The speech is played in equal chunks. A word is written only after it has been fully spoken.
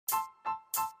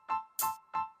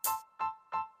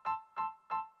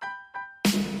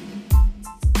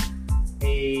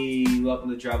welcome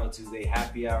to Travel Tuesday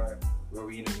Happy Hour, where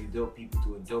we interview dope people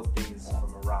doing dope things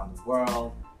from around the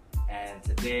world. And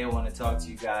today I want to talk to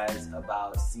you guys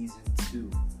about Season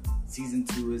 2. Season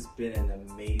 2 has been an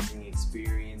amazing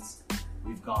experience.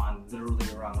 We've gone literally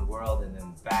around the world and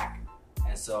then back.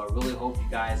 And so I really hope you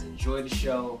guys enjoy the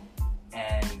show.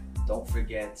 And don't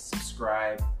forget to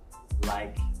subscribe,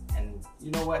 like, and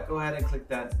you know what? Go ahead and click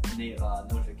that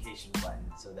notification button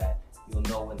so that you'll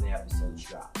know when the episodes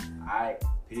drop. Alright,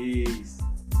 peace.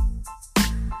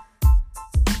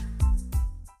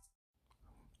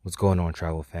 What's going on,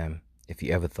 Travel Fam? If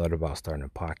you ever thought about starting a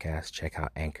podcast, check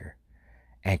out Anchor.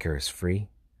 Anchor is free.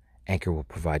 Anchor will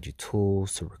provide you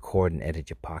tools to record and edit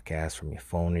your podcast from your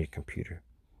phone or your computer.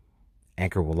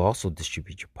 Anchor will also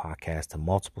distribute your podcast to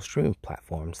multiple streaming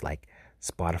platforms like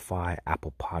Spotify,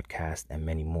 Apple Podcasts, and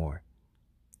many more.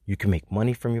 You can make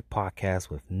money from your podcast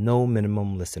with no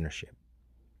minimum listenership.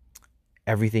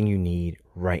 Everything you need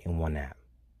right in one app.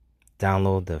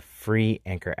 Download the free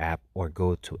Anchor app or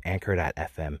go to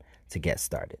anchor.fm to get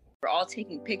started. We're all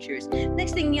taking pictures.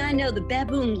 Next thing I know, the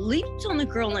baboon leaps on the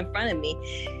girl in front of me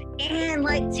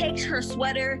and takes her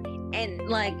sweater and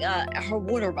her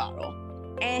water bottle.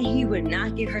 And he would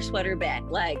not give her sweater back.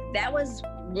 That was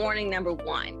warning number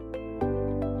 1.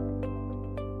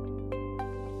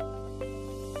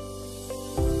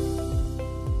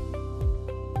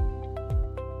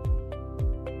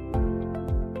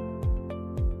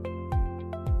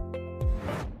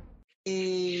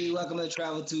 Hey, welcome to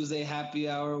Travel Tuesday Happy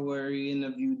Hour, where we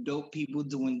interview dope people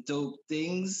doing dope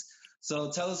things.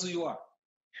 So tell us who you are.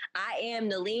 I am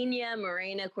Nalinia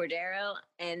Morena Cordero,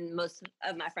 and most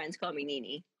of my friends call me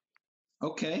Nini.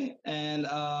 Okay, and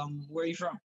where are you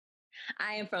from?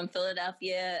 I am from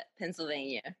Philadelphia,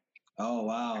 Pennsylvania. Oh,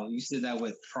 wow. You said that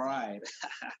with pride.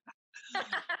 Well,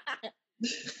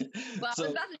 I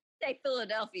was about to say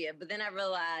Philadelphia, but then I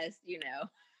realized,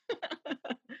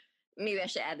 maybe I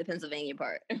should add the Pennsylvania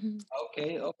part.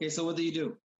 Okay. So what do you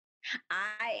do?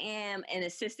 I am an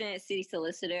assistant city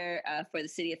solicitor for the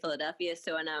city of Philadelphia.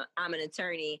 So I'm an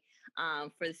attorney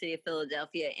for the city of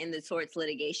Philadelphia in the torts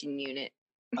litigation unit.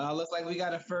 Looks like we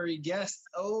got a furry guest.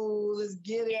 Oh, let's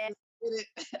get it. Yeah. Let's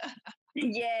get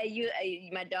it. Yeah,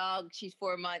 my dog, she's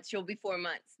 4 months. She'll be 4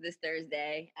 months this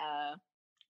Thursday.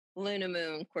 Luna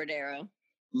Moon Cordero.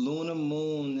 Luna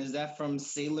Moon, is that from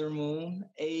Sailor Moon?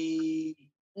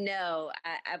 No,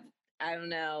 I don't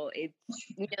know. It's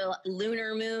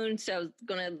Lunar Moon, so I was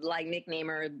gonna nickname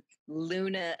her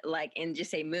Luna, and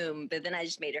just say Moon, but then I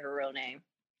just made it her real name,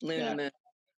 Luna Moon.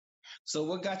 So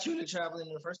what got you into traveling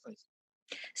in the first place?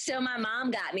 So my mom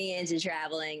got me into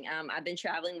traveling. I've been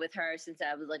traveling with her since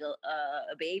I was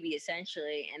a baby,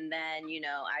 essentially. And then,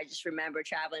 I just remember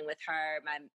traveling with her.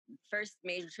 My first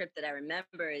major trip that I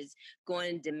remember is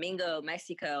going to Domingo,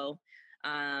 Mexico.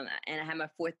 And I had my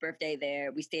 4th birthday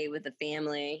there. We stayed with the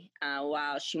family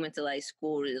while she went to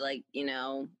school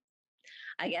to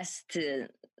I guess to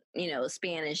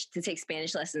Spanish, to take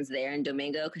Spanish lessons there in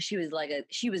Domingo, because she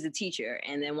was a teacher,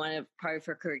 and then part of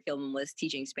her curriculum was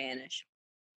teaching Spanish.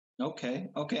 Okay.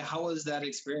 How was that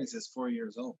experience as 4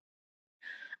 years old?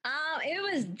 It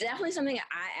was definitely something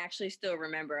I actually still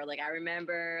remember. I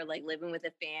remember living with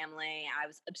a family. I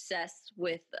was obsessed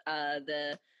with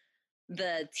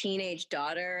the teenage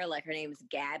daughter, her name is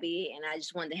Gabby, and I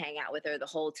just wanted to hang out with her the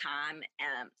whole time.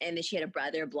 And then she had a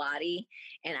brother, Blotty,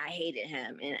 and I hated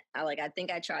him. And I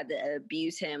think I tried to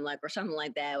abuse him, or something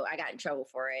like that. I got in trouble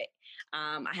for it.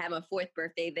 I had my 4th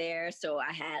birthday there, so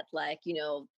I had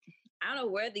I don't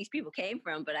know where these people came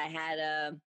from, but I had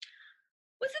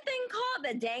what's the thing called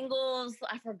that dangles?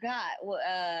 I forgot.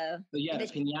 The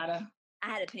piñata. I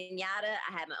had a piñata.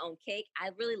 I had my own cake. I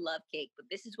really love cake, but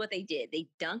this is what they did. They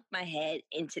dunked my head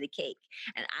into the cake.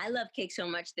 And I love cake so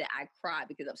much that I cried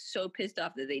because I was so pissed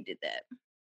off that they did that.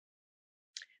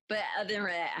 But other than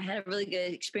that, I had a really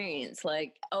good experience.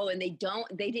 And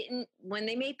they didn't, when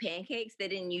they made pancakes, they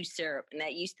didn't use syrup. And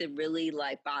that used to really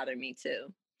bother me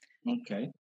too.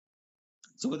 Okay.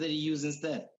 So what did he use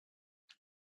instead?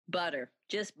 Butter,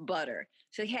 just butter.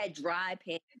 So he had dry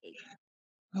pancakes.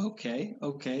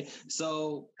 Okay.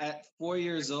 So at 4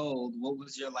 years old, what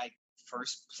was your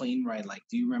first plane ride like?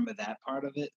 Do you remember that part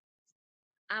of it?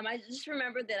 I just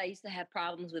remember that I used to have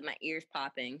problems with my ears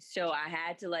popping, so I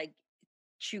had to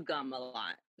chew gum a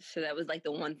lot. So that was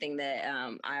the one thing that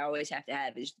I always have to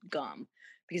have is gum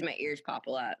because my ears pop a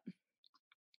lot.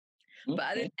 Okay. But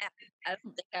other than that, I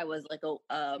don't think I was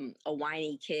a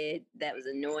whiny kid that was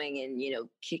annoying and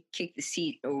kick the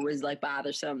seat or was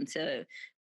bothersome to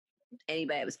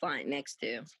anybody that was flying next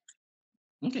to.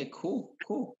 Okay, cool.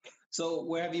 So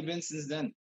where have you been since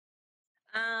then?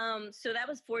 So that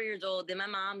was 4 years old. Then my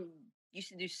mom used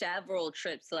to do several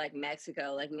trips to like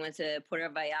Mexico. Like we went to Puerto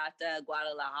Vallarta,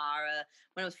 Guadalajara.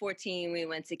 When I was 14, we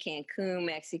went to Cancun,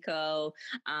 Mexico.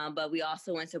 But we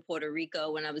also went to Puerto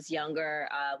Rico when I was younger.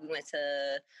 We went to,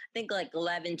 I think like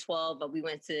 11, 12, but we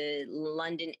went to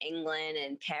London, England,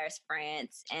 and Paris,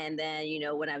 France. And then,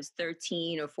 when I was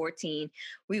 13 or 14,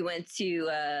 we went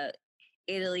to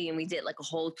Italy, and we did like a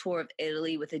whole tour of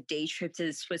Italy with a day trip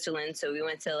to Switzerland. So we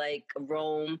went to like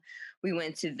Rome, we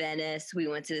went to Venice, we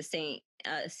went to St.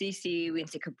 Assisi, we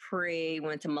went to Capri, we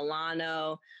went to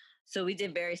Milano. So we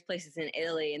did various places in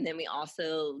Italy, and then we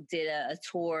also did a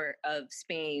tour of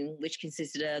Spain, which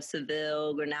consisted of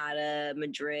Seville, Granada,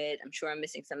 Madrid. I'm sure I'm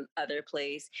missing some other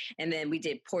place. And then we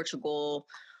did Portugal,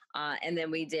 and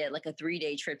then we did like a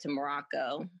 3-day trip to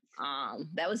Morocco.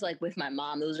 That was like with my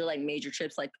mom. Those are like major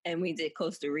trips. Like, and we did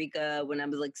Costa Rica when I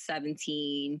was like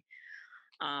 17.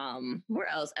 Where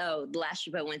else? Oh, the last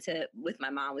trip I went to with my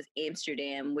mom was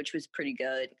Amsterdam, which was pretty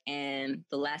good. And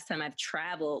the last time I've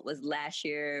traveled was last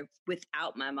year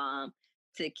without my mom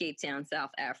to Cape Town,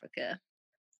 South Africa.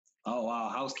 Oh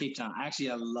wow, how's Cape Town?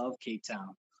 Actually, I love Cape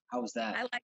Town. How was that?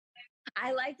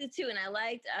 I liked it too, and I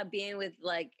liked being with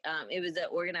like it was an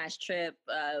organized trip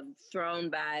thrown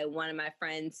by one of my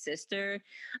friend's sister,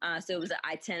 so it was an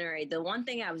itinerary. The one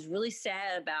thing I was really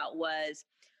sad about was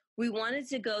we wanted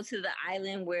to go to the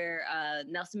island where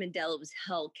Nelson Mandela was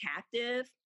held captive,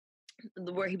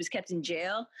 where he was kept in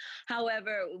jail.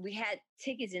 However, we had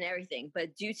tickets and everything,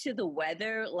 but due to the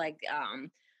weather, like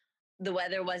the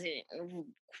weather wasn't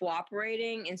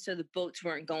cooperating, and so the boats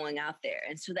weren't going out there.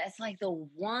 And so that's like the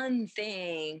one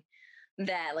thing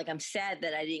that like I'm sad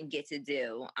that I didn't get to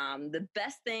do. The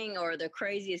best thing or the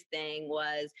craziest thing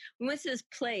was we went to this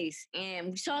place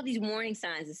and we saw these warning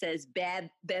signs that says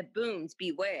baboons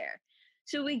beware.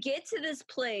 So we get to this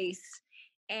place,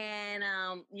 and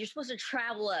you're supposed to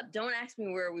travel up. Don't ask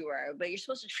me where we were, but you're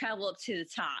supposed to travel up to the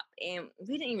top. And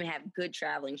we didn't even have good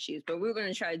traveling shoes, but we were going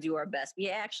to try to do our best. We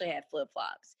actually had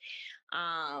flip-flops.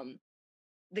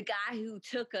 The guy who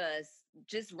took us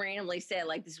just randomly said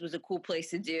like this was a cool place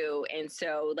to do, and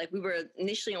so like we were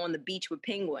initially on the beach with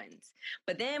penguins,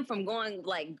 but then from going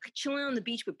like chilling on the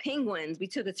beach with penguins, we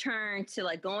took a turn to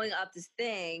like going up this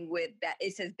thing with that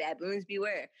it says baboons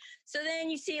beware. So then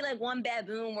you see like one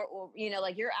baboon, or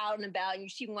like you're out and about and you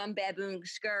see one baboon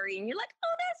scurry and you're like,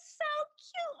 oh, that's so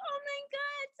cute, oh my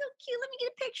god, it's so cute, let me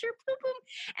get a picture, boom boom.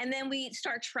 And then we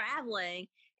start traveling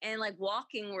and like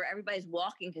walking where everybody's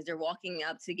walking because they're walking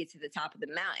up to get to the top of the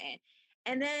mountain.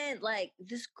 And then like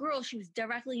this girl, she was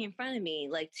directly in front of me,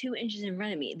 like 2 inches in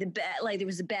front of me. Like there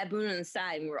was a baboon on the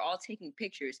side and we were all taking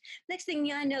pictures. Next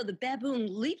thing I know, the baboon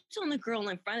leaps on the girl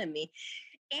in front of me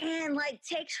and like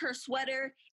takes her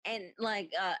sweater and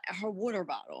like her water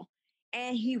bottle.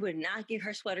 And he would not give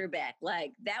her sweater back.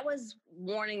 Like that was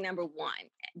warning number 1.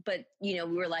 But we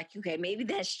were like, okay, maybe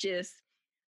that's just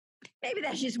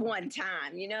one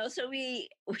time, So we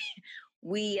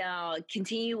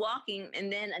continue walking,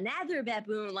 and then another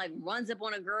baboon like runs up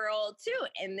on a girl too.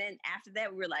 And then after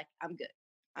that, we were like, I'm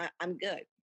good.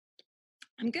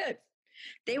 I'm good.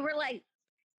 They were like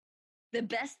the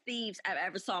best thieves I've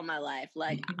ever saw in my life.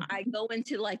 Like I go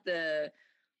into like the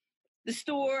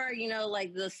store,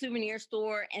 like the souvenir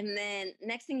store. And then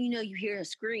next thing you know, you hear a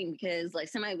scream because like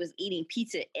somebody was eating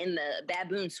pizza and the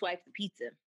baboon swiped the pizza.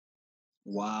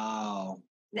 Wow.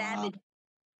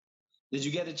 Did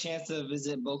you get a chance to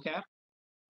visit BoCap?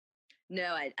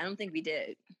 No, I don't think we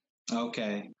did.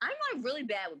 Okay. I'm like really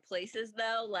bad with places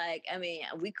though. Like, I mean,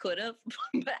 we could have,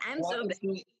 but I'm so bad.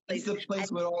 It's the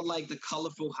place with all like the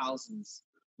colorful houses.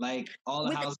 Like all the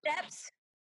with houses. The steps?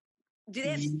 Do they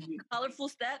have colorful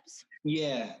steps?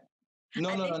 Yeah.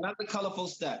 No, not the colorful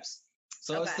steps.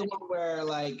 So okay. It's the one where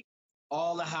like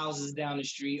all the houses down the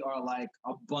street are like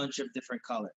a bunch of different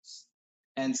colors.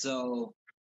 And so,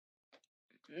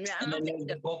 and then there's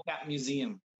the BoCap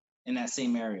Museum in that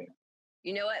same area.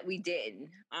 You know what? We did.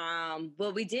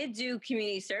 Well, we did do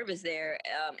community service there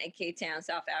in Cape Town,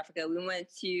 South Africa. We went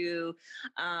to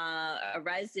a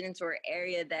residential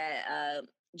area that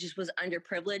just was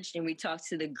underprivileged, and we talked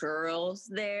to the girls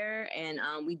there, and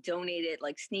we donated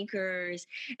like sneakers,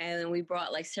 and then we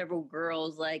brought like several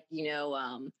girls, like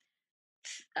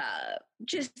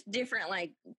just different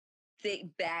like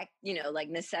back, like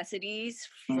necessities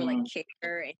for like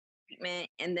care and treatment.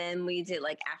 And then we did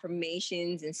like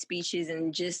affirmations and speeches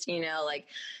and just, like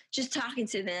just talking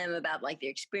to them about like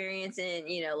their experience and,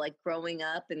 like growing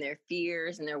up and their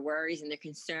fears and their worries and their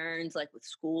concerns, like with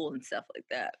school and stuff like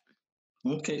that.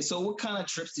 Okay. So what kind of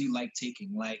trips do you like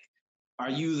taking? Like,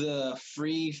 are you the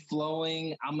free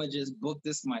flowing, I'm going to just book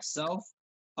this myself?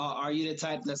 Or are you the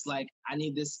type that's like, I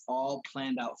need this all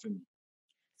planned out for me?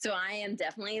 So I am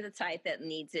definitely the type that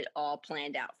needs it all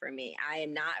planned out for me. I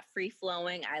am not free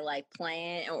flowing. I like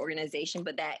plan and organization,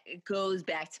 but that goes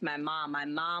back to my mom. My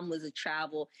mom was a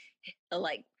travel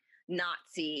like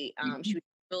Nazi. She was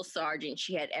a drill sergeant.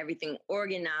 She had everything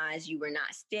organized. You were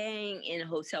not staying in a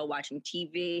hotel watching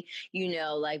TV.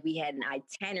 Like we had an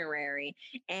itinerary,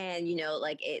 and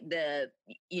like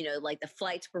the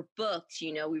flights were booked.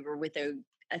 We were with a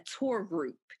tour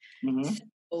group. Mm-hmm.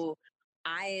 So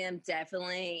I am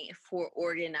definitely for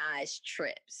organized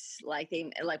trips, like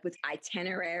with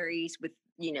itineraries, with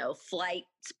flight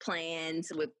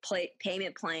plans, with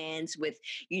payment plans, with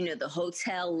the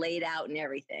hotel laid out and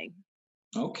everything.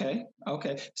 Okay.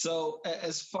 So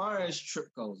as far as trip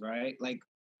goes, right? Like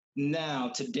now,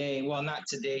 today, well, not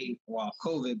today while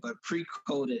COVID, but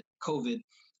pre-COVID,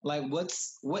 like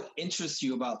what interests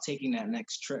you about taking that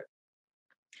next trip?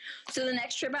 So the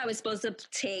next trip I was supposed to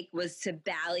take was to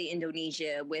Bali,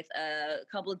 Indonesia, with a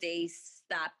couple of days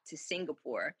stop to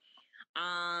Singapore.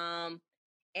 And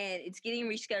it's getting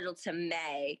rescheduled to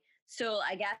May. So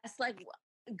I guess like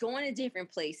going to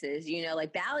different places,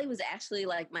 like Bali was actually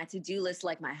like my to-do list,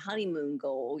 like my honeymoon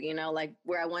goal, like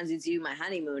where I wanted to do my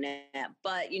honeymoon at.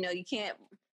 But you can't,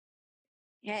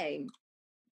 hey,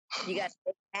 you got to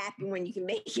make it happen when you can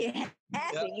make it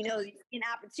happen. Yeah. An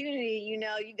opportunity, you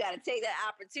got to take that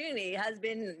opportunity.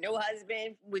 Husband, no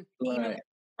husband, with even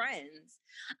friends.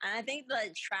 And I think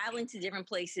that traveling to different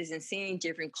places and seeing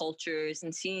different cultures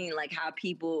and seeing like how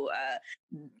people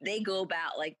they go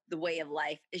about like the way of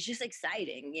life is just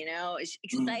exciting. It's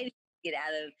exciting to get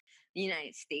out of the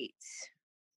United States.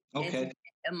 Okay. And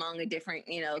among a different,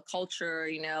 culture,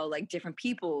 like different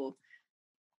people,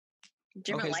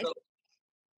 different life.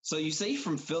 So you say you're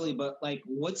from Philly, but like,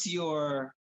 what's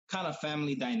your kind of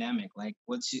family dynamic? Like,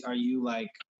 are you like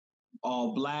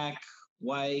all black,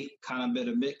 white, kind of bit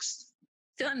of mixed?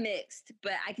 So I'm mixed,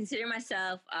 but I consider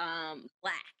myself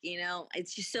black.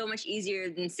 It's just so much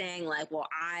easier than saying like, well,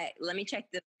 let me check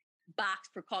the box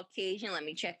for Caucasian. Let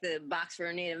me check the box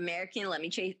for Native American. Let me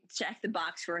check the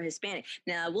box for Hispanic.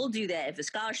 Now, we'll do that if a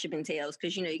scholarship entails,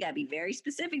 because, you got to be very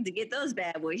specific to get those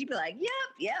bad boys. You'd be like,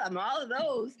 yep, I'm all of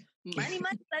those. Money,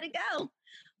 let it go.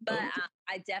 But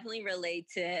I definitely relate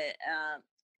to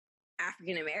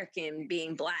African American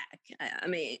being black. I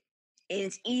mean,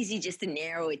 it's easy just to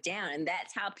narrow it down, and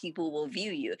that's how people will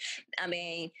view you. I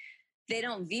mean, they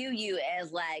don't view you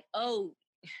as like, oh,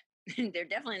 they're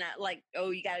definitely not like,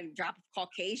 oh, you got to drop a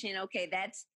Caucasian. Okay,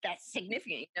 that's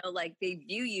significant. Like they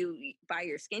view you by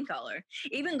your skin color.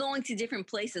 Even going to different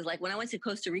places, like when I went to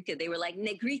Costa Rica, they were like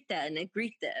negrita,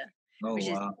 which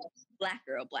is black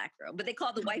girl. But they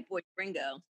call the white boy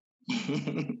gringo.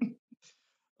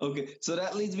 Okay, so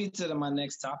that leads me to my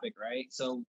next topic, right?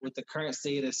 So with the current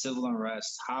state of civil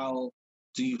unrest, how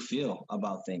do you feel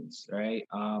about things, right?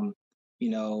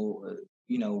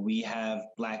 We have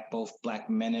both black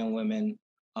men and women,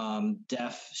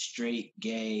 deaf, straight,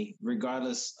 gay,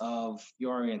 regardless of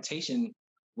your orientation,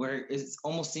 where it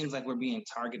almost seems like we're being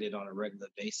targeted on a regular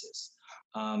basis.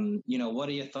 What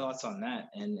are your thoughts on that,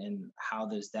 and how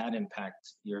does that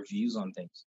impact your views on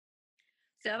things?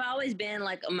 So I've always been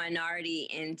like a minority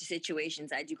in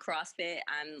situations. I do CrossFit.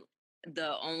 I'm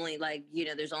the only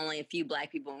there's only a few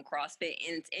black people in CrossFit.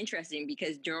 And it's interesting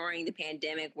because during the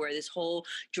pandemic where this whole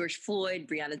George Floyd,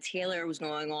 Breonna Taylor was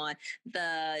going on,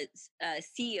 the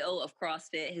CEO of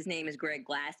CrossFit, his name is Greg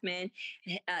Glassman,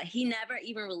 he never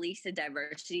even released a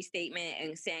diversity statement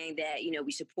and saying that,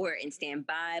 we support and stand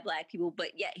by black people,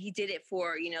 but yet he did it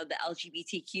for, the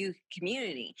LGBTQ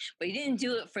community, but he didn't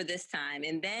do it for this time.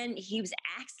 And then he was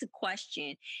asked a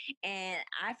question and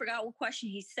I forgot what question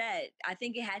he said. I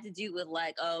think it had to do with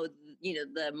like,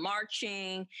 the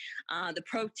marching, the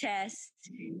protests,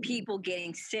 people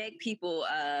getting sick, people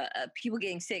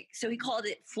getting sick. So he called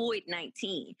it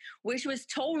Floyd-19, which was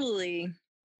totally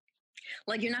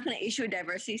like, you're not going to issue a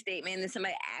diversity statement and then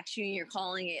somebody asks you and you're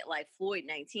calling it like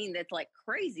Floyd-19. That's like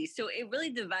crazy. So it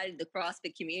really divided the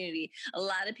CrossFit community. A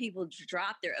lot of people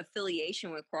dropped their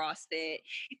affiliation with CrossFit.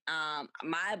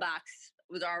 My box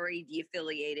was already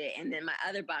de-affiliated, and then my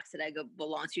other box that I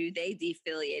belong to, they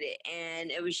de-affiliated, and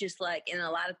it was just like, in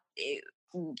a lot of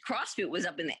CrossFit was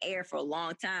up in the air for a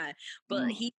long time,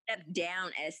 but he stepped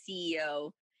down as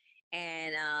CEO,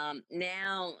 and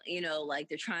now like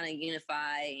they're trying to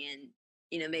unify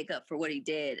and make up for what he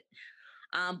did,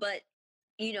 but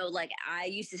like I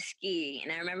used to ski,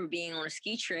 and I remember being on a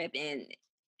ski trip and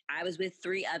I was with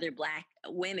 3 other black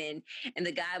women, and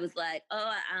the guy was like,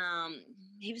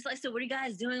 he was like, so what are you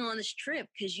guys doing on this trip?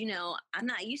 Because, I'm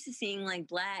not used to seeing like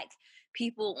black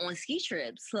people on ski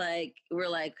trips. Like, we're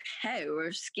like, hey,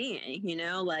 we're skiing, you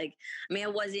know? Like, I mean, I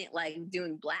wasn't like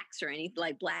doing blacks or anything,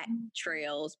 like black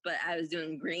trails, but I was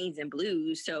doing greens and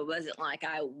blues. So it wasn't like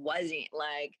I was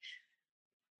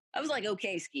like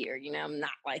okay skier, you know, I'm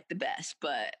not like the best,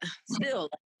 but still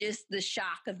just the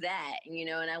shock of that, you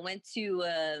know. And I went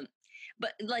to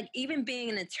but like even being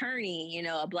an attorney, you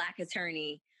know, a black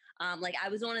attorney, like I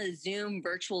was on a Zoom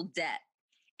virtual debt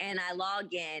and I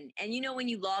log in, and you know, when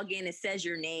you log in, it says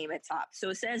your name at top. So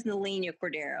it says Nalina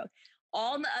Cordero.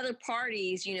 All the other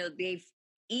parties, you know, they've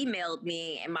emailed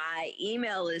me, and my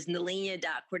email is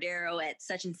nalina.cordero at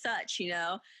such and such, you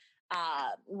know.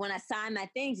 When I signed my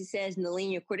things, it says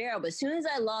Nalina Cordero. But as soon as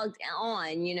I logged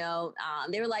on, you know,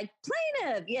 they were like,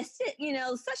 plaintiff, yes, you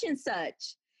know, such and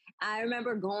such. I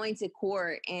remember going to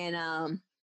court, and I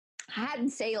had to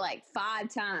say like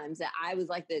 5 times that I was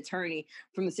like the attorney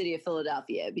from the city of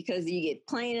Philadelphia, because you get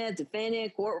plaintiff,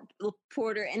 defendant, court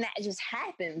reporter, and that just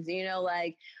happens, you know,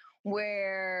 like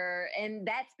and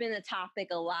that's been a topic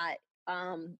a lot,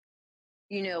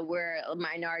 you know, where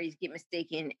minorities get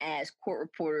mistaken as court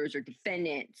reporters or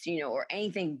defendants, you know, or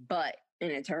anything but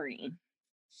an attorney.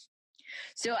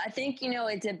 So I think, you know,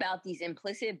 it's about these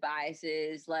implicit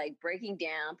biases, like breaking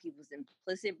down people's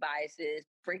implicit biases,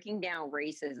 breaking down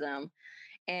racism.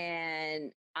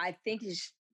 And I think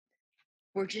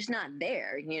we're just not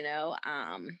there, you know.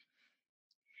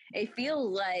 It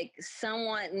feels like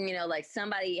someone, you know, like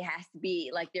somebody has to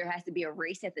be like, there has to be a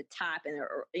race at the top and,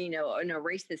 you know, and a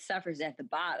race that suffers at the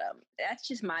bottom. That's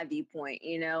just my viewpoint,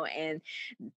 you know, and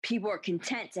people are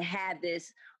content to have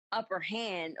this upper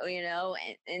hand, you know,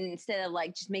 and instead of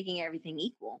like just making everything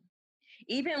equal.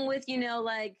 Even with, you know,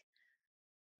 like,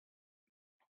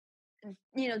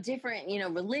 you know, different, you know,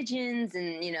 religions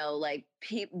and, you know, like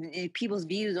people's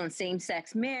views on same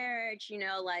sex marriage, you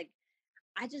know, like,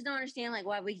 I just don't understand like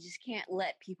why we just can't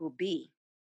let people be.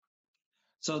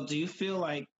 So do you feel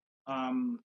like,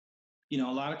 you know,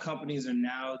 a lot of companies are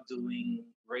now doing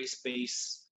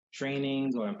race-based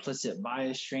trainings or implicit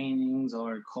bias trainings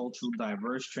or cultural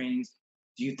diverse trainings?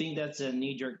 Do you think that's a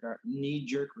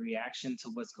knee-jerk reaction to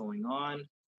what's going on?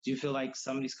 Do you feel like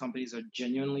some of these companies are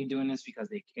genuinely doing this because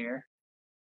they care?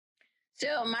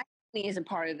 So my company is a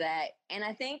part of that. And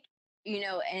I think, you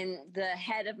know, and the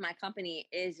head of my company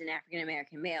is an African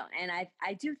American male. And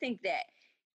I do think that,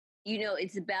 you know,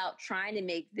 it's about trying to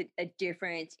make a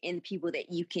difference in the people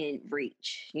that you can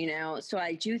reach, you know. So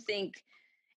I do think,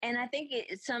 and I think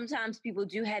sometimes people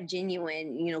do have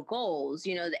genuine, you know, goals,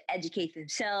 you know, to educate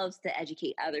themselves, to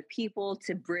educate other people,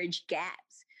 to bridge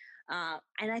gaps.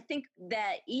 And I think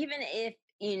that even if,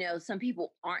 you know, some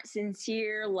people aren't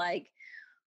sincere, like,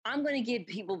 I'm going to give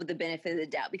people the benefit of the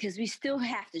doubt, because we still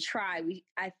have to try.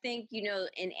 I think, you know,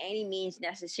 in any means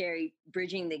necessary,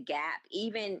 bridging the gap,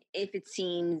 even if it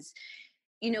seems,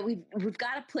 you know, we've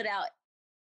got to put out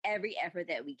every effort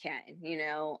that we can, you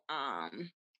know,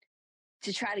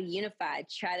 to try to unify,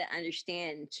 to try to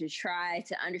understand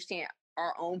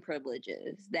our own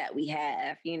privileges that we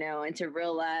have, you know, and to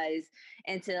realize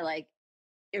and to like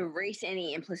erase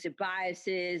any implicit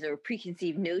biases or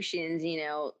preconceived notions, you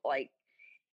know, like,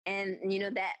 and, you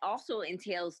know, that also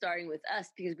entails starting with us,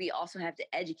 because we also have to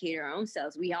educate our own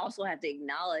selves. We also have to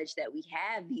acknowledge that we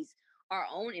have our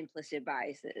own implicit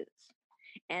biases.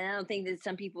 And I don't think that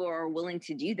some people are willing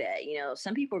to do that. You know,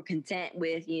 some people are content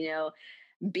with, you know,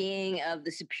 being of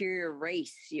the superior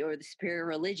race or the superior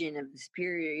religion of the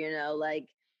superior, you know, like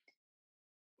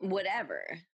whatever.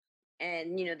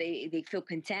 And, you know, they feel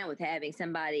content with having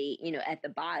somebody, you know, at the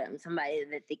bottom, somebody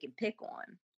that they can pick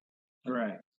on.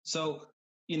 Right. So,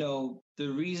 you know, the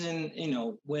reason, you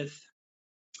know, with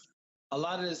a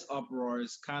lot of this uproar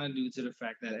is kind of due to the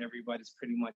fact that everybody's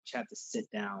pretty much had to sit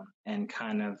down and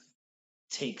kind of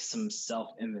take some self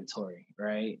inventory,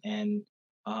 right? And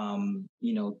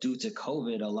you know, due to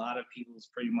COVID, a lot of people's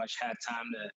pretty much had time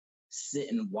to sit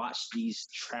and watch these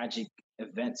tragic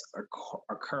events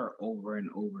occur over and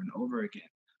over and over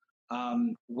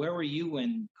again. Where were you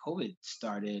when COVID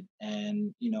started,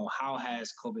 and you know, how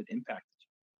has COVID impacted?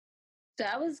 So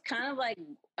I was kind of like,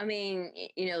 I mean,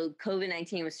 you know,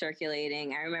 COVID-19 was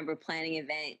circulating. I remember planning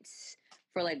events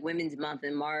for like Women's Month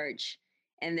in March,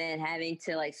 and then having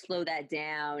to like slow that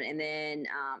down. And then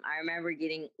I remember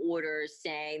getting orders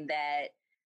saying that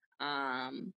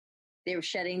they were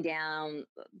shutting down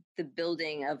the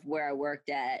building of where I worked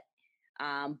at.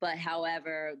 But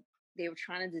however, they were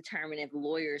trying to determine if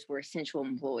lawyers were essential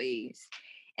employees.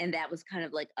 And that was kind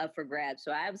of like up for grabs.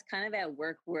 So I was kind of at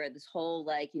work where this whole,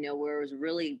 like, you know, where it was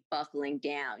really buckling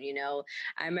down, you know.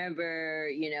 I remember,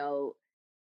 you know,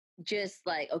 just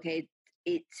like, okay,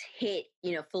 it's hit,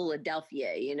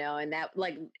 Philadelphia, and that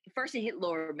like first it hit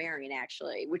Lower Marion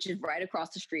actually, which is right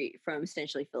across the street from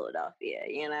essentially Philadelphia,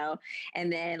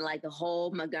 and then like the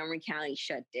whole Montgomery County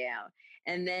shut down.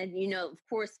 And then, of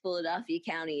course, Philadelphia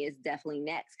County is definitely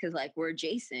next because like we're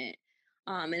adjacent.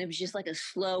 And it was just like a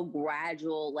slow,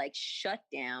 gradual like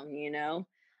shutdown,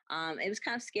 it was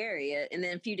kind of scary. And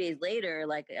then a few days later,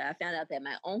 like I found out that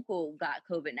my uncle got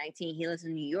COVID-19. He lives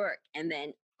in New York. And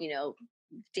then,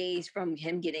 days from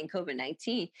him getting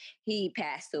COVID-19, he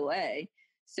passed away.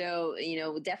 So,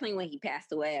 definitely when he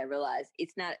passed away, I realized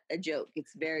it's not a joke.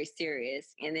 It's very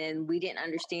serious. And then we didn't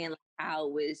understand like, how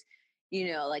it was,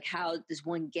 like how does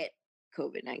one get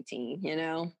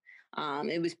COVID-19,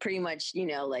 it was pretty much,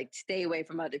 like stay away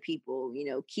from other people,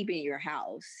 keep in your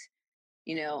house,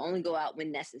 only go out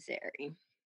when necessary.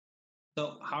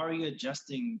 So how are you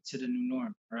adjusting to the new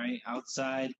norm, right?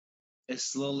 Outside is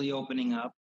slowly opening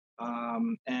up.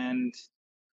 And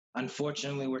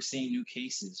unfortunately, we're seeing new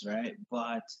cases, right?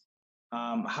 But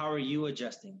how are you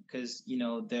adjusting? Because,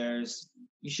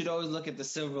 you should always look at the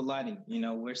silver lining.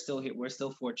 We're still here. We're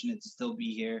still fortunate to still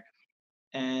be here.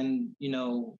 And,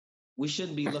 we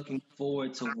should be looking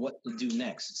forward to what to do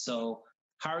next. So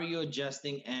how are you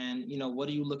adjusting? And, what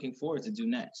are you looking forward to do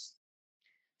next?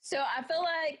 So I feel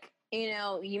like,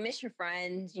 you miss your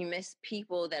friends, you miss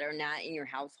people that are not in your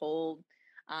household.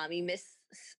 You miss,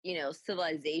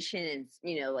 civilization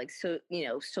and, like,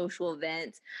 social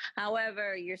events.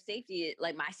 However, your safety,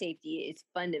 like my safety is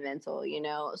fundamental,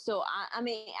 So, I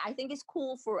mean, I think it's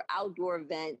cool for outdoor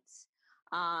events.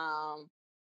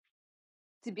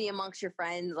 To be amongst your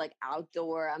friends, like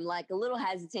outdoor. I'm like a little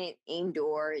hesitant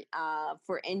indoor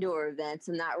for indoor events.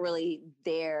 I'm not really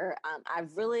there.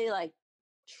 I've really like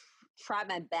tried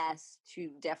my best to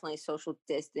definitely social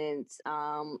distance.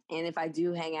 And if I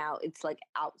do hang out, it's like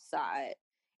outside.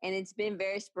 And it's been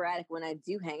very sporadic when I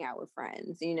do hang out with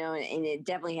friends, and it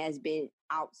definitely has been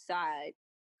outside.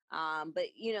 But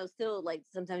still like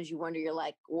sometimes you wonder, you're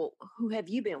like, well, who have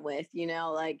you been with?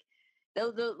 Like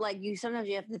those like you sometimes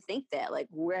you have to think that like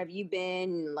where have you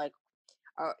been, like,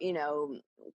 or you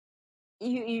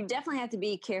definitely have to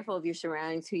be careful of your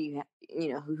surroundings, who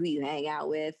you hang out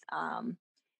with.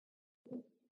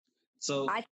 So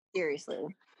I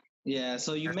seriously. yeah,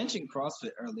 so you mentioned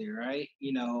CrossFit earlier, right?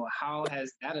 How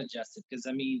has that adjusted? Because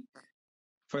I mean,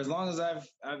 for as long as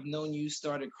I've known you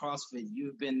started CrossFit,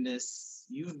 you've been this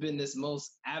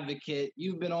most advocate,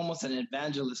 you've been almost an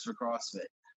evangelist for CrossFit,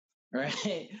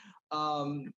 right?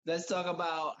 Let's talk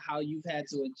about how you've had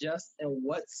to adjust and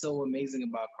what's so amazing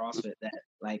about CrossFit that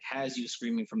like has you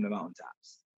screaming from the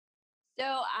mountaintops.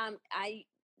 So I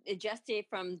adjusted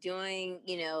from doing,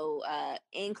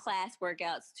 in class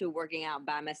workouts to working out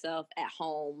by myself at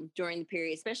home during the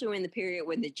period, especially when the period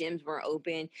when the gyms were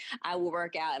open. I would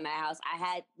work out in my house.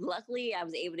 Luckily, I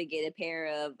was able to get a pair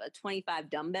of 25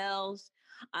 dumbbells.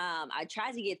 I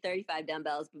tried to get 35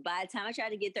 dumbbells, but by the time I tried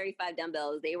to get 35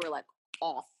 dumbbells, they were like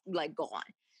off, like gone.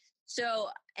 So,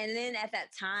 and then at that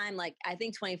time, like I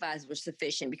think 25s were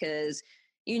sufficient because,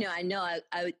 I know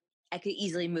I could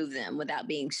easily move them without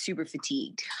being super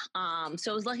fatigued.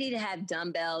 So I was lucky to have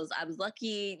dumbbells. I was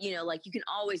lucky, like you can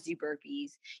always do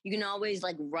burpees. You can always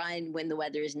like run when the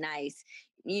weather is nice.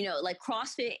 Like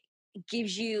CrossFit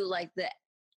gives you like the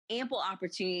ample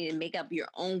opportunity to make up your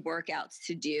own workouts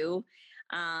to do.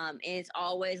 And it's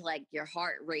always like your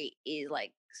heart rate is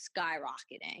like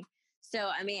skyrocketing. So,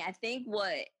 I mean, I think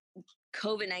what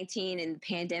COVID-19 and the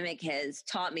pandemic has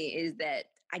taught me is that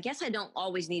I guess I don't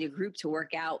always need a group to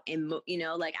work out, and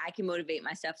like I can motivate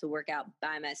myself to work out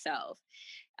by myself,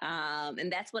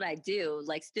 and that's what I do.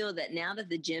 Like, still, that now that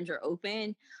the gyms are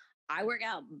open, I work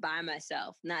out by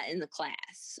myself, not in the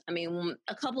class. I mean,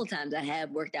 a couple of times I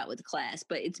have worked out with the class,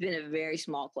 but it's been a very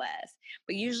small class.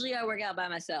 But usually, I work out by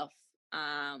myself,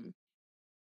 and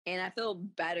I feel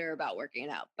better about working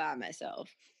out by myself.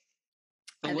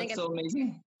 So what's so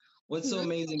amazing? What's so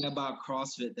amazing about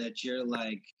CrossFit that you're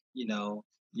like,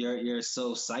 you're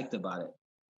so psyched about it?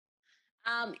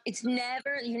 It's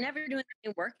never, you never do the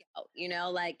same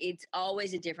workout, like it's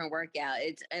always a different workout.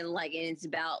 It's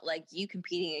about like you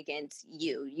competing against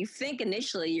you. You think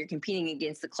initially you're competing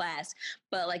against the class,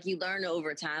 but like you learn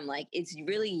over time, like it's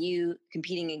really you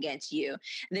competing against you.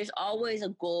 And there's always a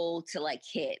goal to like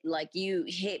hit, like you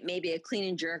hit maybe a clean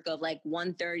and jerk of like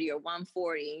 130 or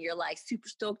 140 and you're like super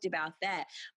stoked about that.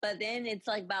 But then it's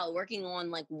like about working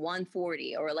on like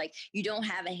 140, or like you don't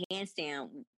have a handstand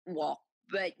walk,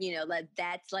 but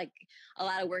that's like a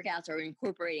lot of workouts are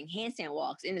incorporating handstand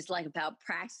walks, and it's like about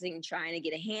practicing trying to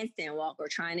get a handstand walk or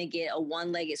trying to get a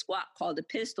one-legged squat called a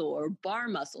pistol or bar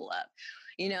muscle up.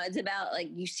 You know, it's about like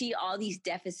you see all these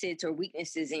deficits or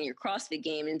weaknesses in your CrossFit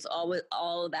game, and it's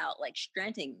all about like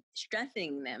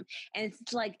strengthening them. And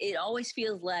it's like it always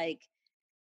feels like,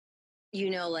 you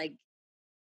know, like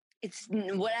it's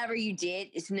whatever you did,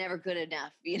 it's never good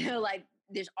enough. You know, like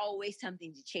there's always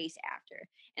something to chase after.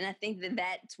 And I think that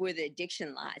that's where the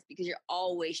addiction lies, because you're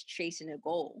always chasing a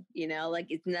goal, you know, like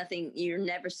it's nothing, you're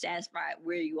never satisfied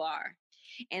where you are.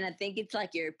 And I think it's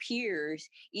like your peers,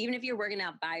 even if you're working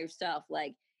out by yourself,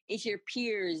 like it's your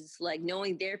peers, like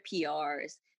knowing their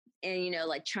PRs and, you know,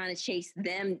 like trying to chase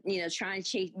them, you know, trying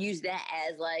to use that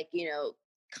as like,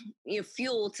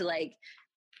 fuel to like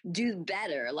do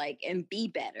better, like, and be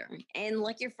better. And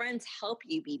like your friends help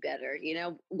you be better, you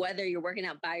know, whether you're working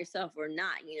out by yourself or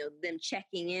not, you know, them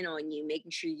checking in on you,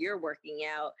 making sure you're working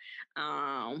out.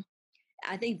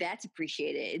 I think that's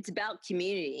appreciated. It's about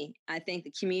community. I think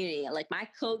the community, like my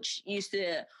coach used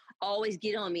to always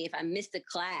get on me if I missed a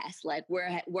class, like,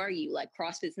 where were you? Like,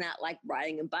 CrossFit's not like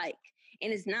riding a bike.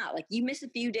 And it's not like you miss a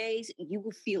few days, you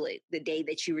will feel it the day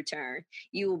that you return.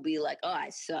 You will be like, oh, I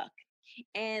suck.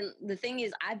 And the thing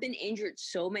is, I've been injured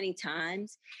so many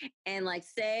times. And like,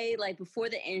 say, like before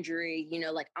the injury, you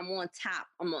know, like I'm on top,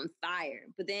 I'm on fire.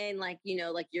 But then, like, you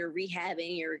know, like you're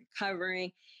rehabbing, you're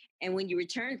recovering. And when you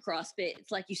return to CrossFit,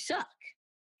 it's like you suck.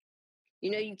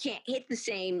 You know, you can't hit the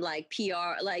same like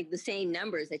PR, like the same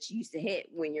numbers that you used to hit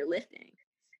when you're lifting.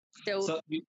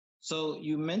 So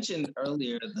you mentioned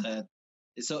earlier that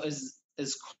is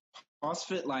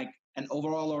CrossFit like an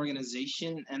overall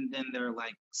organization, and then there are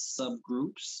like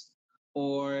subgroups,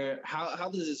 or how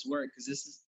does this work?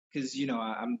 Because you know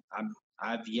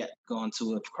I've yet gone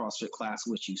to a CrossFit class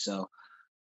with you, so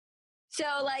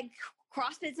like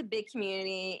CrossFit's a big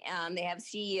community. They have a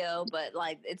CEO, but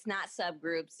like it's not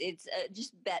subgroups. It's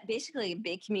just basically a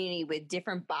big community with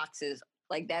different boxes.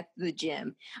 Like that's the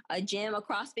gym. A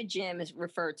CrossFit gym is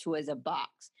referred to as a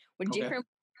box with different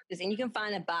boxes, and you can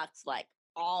find a box like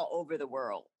all over the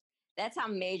world. That's how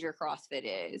major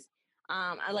CrossFit is.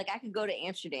 I could go to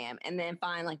Amsterdam and then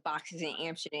find like boxes in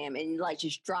Amsterdam and like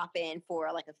just drop in for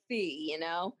like a fee, you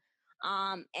know?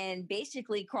 And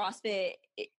basically CrossFit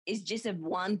is just a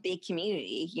one big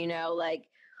community, you know, like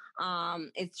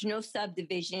it's no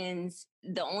subdivisions.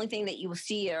 The only thing that you will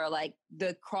see are like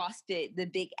the CrossFit, the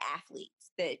big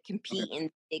athletes that compete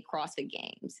in big CrossFit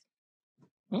games.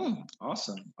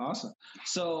 Awesome.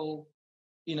 So,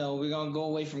 you know, we're going to go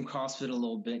away from CrossFit a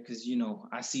little bit because, you know,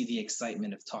 I see the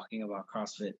excitement of talking about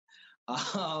CrossFit.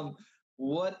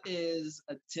 What is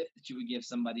a tip that you would give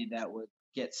somebody that would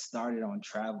get started on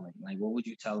traveling? Like, what would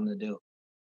you tell them to do?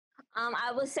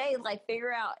 I would say, like,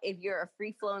 figure out if you're a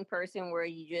free-flowing person where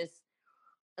you just,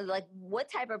 like,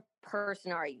 what type of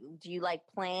person are you? Do you, like,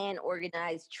 plan,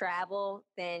 organize travel?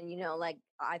 Then, you know, like,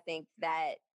 I think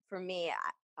that, for me,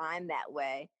 I'm that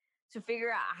way. So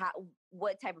figure out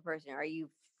what type of person. Are you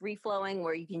free-flowing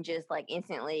where you can just, like,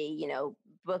 instantly, you know,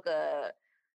 book a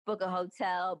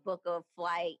hotel, book a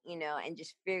flight, you know, and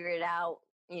just figure it out,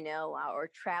 you know, or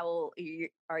travel?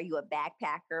 Are you a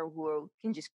backpacker who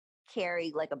can just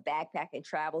carry like a backpack and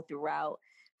travel throughout?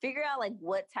 Figure out like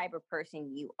what type of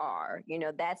person you are. You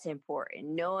know, that's important.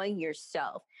 Knowing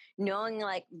yourself, knowing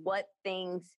like what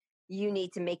things you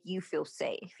need to make you feel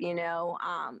safe, you know,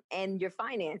 and your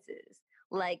finances.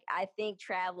 Like, I think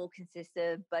travel consists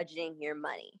of budgeting your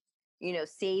money, you know,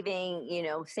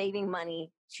 saving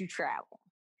money to travel.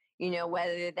 You know,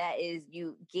 whether that is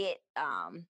you get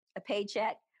a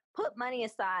paycheck, put money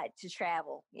aside to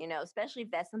travel, you know, especially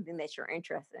if that's something that you're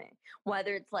interested in,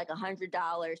 whether it's like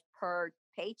 $100 per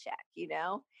paycheck, you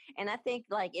know. And I think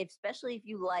like, especially if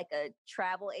you like a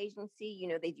travel agency, you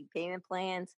know, they do payment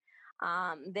plans,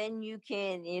 then you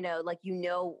can, you know, like,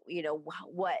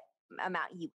 what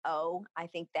amount you owe. I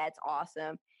think that's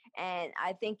awesome. And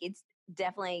I think it's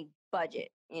definitely budget,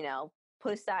 you know,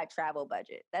 put aside travel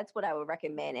budget. That's what I would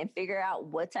recommend, and figure out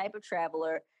what type of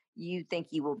traveler you think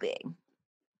you will be.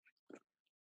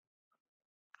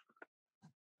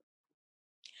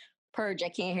 Purge, I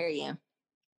can't hear you. I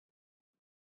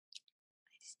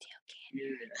still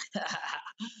can't.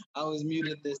 I was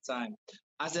muted this time.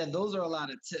 I said those are a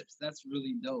lot of tips. That's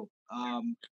really dope.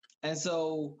 And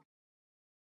so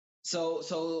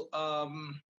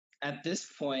at this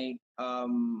point,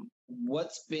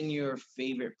 what's been your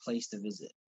favorite place to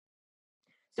visit?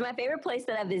 So my favorite place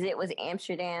that I visit was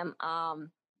Amsterdam.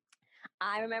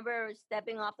 I remember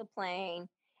stepping off the plane,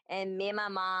 and me and my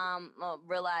mom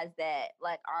realized that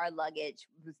like our luggage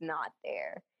was not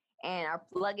there, and our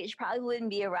luggage probably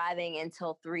wouldn't be arriving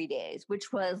until 3 days,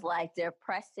 which was like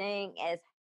depressing as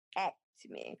heck to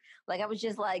me. Like, I was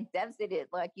just like devastated.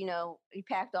 Like, you know, we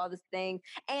packed all this thing,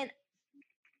 and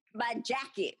my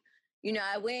jacket. You know,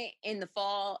 I went in the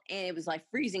fall and it was like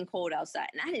freezing cold outside,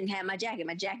 and I didn't have my jacket.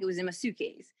 My jacket was in my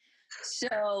suitcase.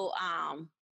 So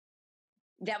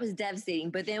that was devastating.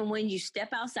 But then when you step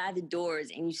outside the doors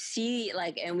and you see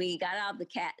like, and we got out of the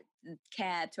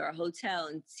cab to our hotel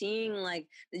and seeing like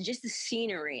just the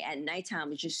scenery at nighttime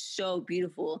was just so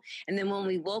beautiful. And then when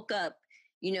we woke up,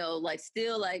 you know, like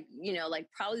still like, you know, like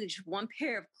probably just one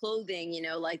pair of clothing, you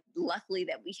know, like luckily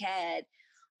that we had,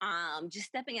 just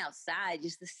stepping outside,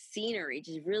 just the scenery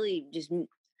just really just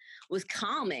was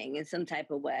calming in some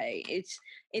type of way. It's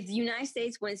if the United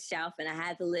States went south and I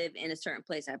had to live in a certain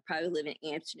place, I'd probably live in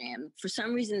Amsterdam. For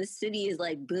some reason, the city is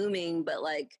like booming, but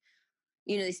like,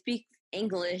 you know, they speak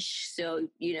English, so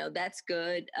you know that's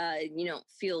good. You don't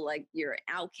feel like you're an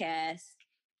outcast,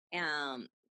 and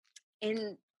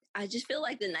I just feel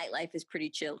like the nightlife is pretty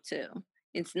chill too.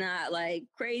 It's not like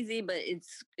crazy, but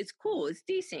it's cool. It's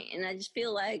decent, and I just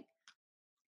feel like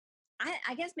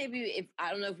I guess maybe if I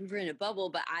don't know if we were in a bubble,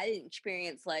 but I didn't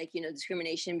experience like, you know,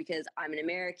 discrimination because I'm an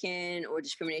American or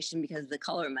discrimination because of the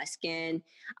color of my skin.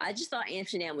 I just thought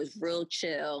Amsterdam was real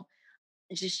chill,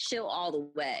 just chill all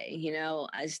the way. You know,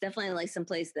 it's definitely like some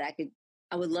place that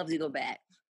I would love to go back.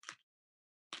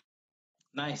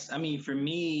 Nice. I mean, for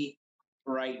me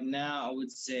right now, I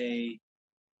would say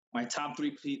my top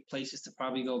 3 places to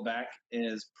probably go back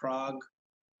is Prague,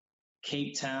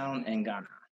 Cape Town, and Ghana.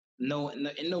 No, in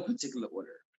no particular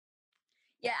order.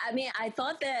 Yeah, I mean, I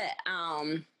thought that,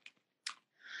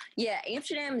 yeah,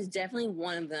 Amsterdam is definitely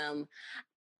one of them.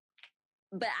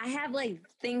 But I have like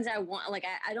things I want, like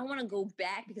I don't want to go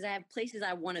back because I have places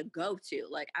I want to go to.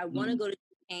 Like I want to go to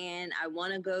Japan, I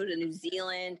want to go to New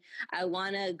Zealand, I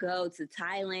want to go to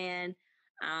Thailand,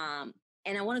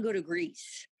 and I want to go to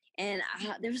Greece. And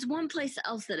there's one place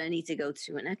else that I need to go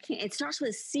to, and I can't. It starts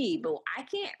with C, but I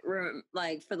can't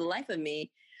like for the life of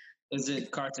me. Is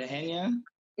it Cartagena?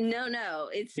 No,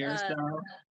 it's Hairstyle?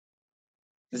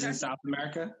 Is it in South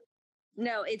America?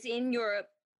 No, it's in Europe.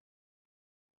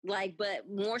 Like, but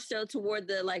more so toward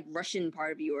the like Russian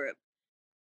part of Europe.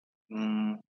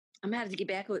 I'm gonna have to get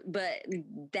back with, but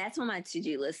that's on my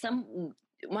to-do list.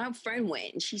 My friend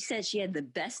went and she said she had the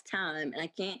best time, and I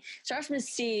can't. Starts with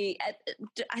C.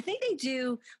 I think they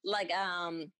do like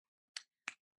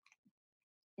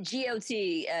GOT.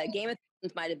 Game of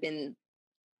Thrones might have been.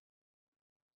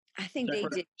 I think they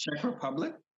did. Czech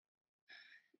Republic?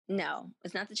 No,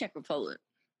 it's not the Czech Republic.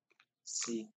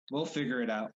 See, we'll figure it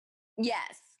out.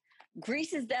 Yes.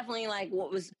 Greece is definitely like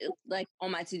what was like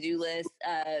on my to-do list.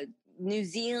 New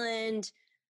Zealand,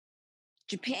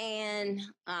 Japan.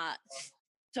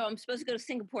 So I'm supposed to go to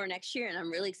Singapore next year, and I'm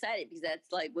really excited because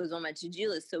that's like was on my to-do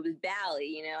list. So was Bali.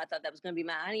 You know, I thought that was going to be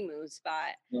my honeymoon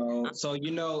spot. So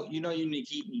you need to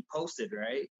keep me posted,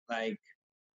 right? Like,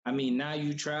 I mean, now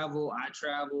you travel, I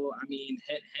travel. I mean,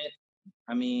 hint.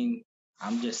 I mean,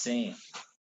 I'm just saying.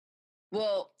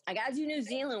 Well, I got to do New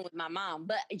Zealand with my mom,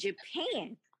 but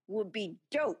Japan would be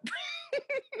dope.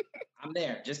 I'm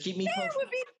there. Just keep me posted.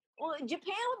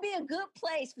 Japan would be a good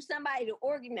place for somebody to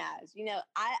organize. You know,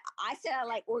 I said I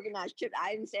like organized trips.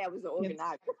 I didn't say I was an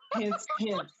organizer.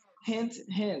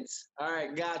 Hints. All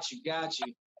right, got you.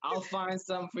 I'll find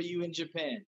something for you in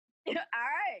Japan. All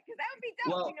right, because that would be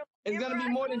dope. Well, you know, it's going to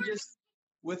be more than just,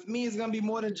 with me, it's going to be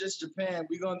more than just Japan.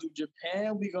 We're going to do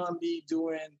Japan. We're going to be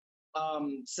doing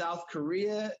South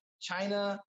Korea,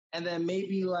 China, and then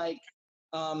maybe like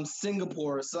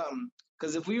Singapore or something.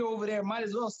 Because if we're over there, might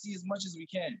as well see as much as we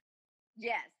can.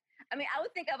 Yes. I mean, I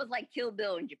would think I was like Kill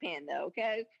Bill in Japan, though,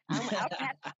 okay? I would have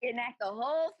to enact the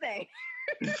whole thing.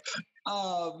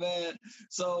 Oh, man.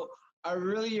 So I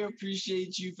really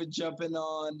appreciate you for jumping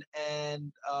on.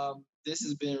 And this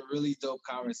has been a really dope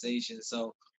conversation.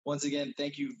 So once again,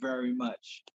 thank you very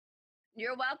much.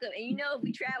 You're welcome. And you know, if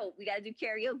we travel, we got to do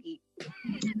karaoke.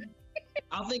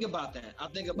 I'll think about that.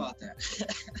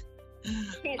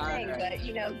 Can't sing, right. But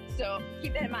you know, so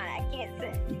keep that in mind. I can't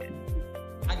sing.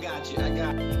 I got you.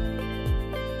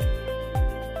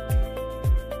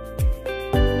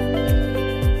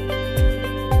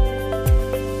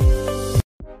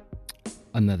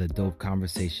 Another dope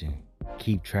conversation.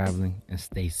 Keep traveling and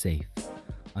stay safe.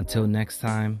 Until next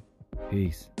time,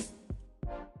 peace.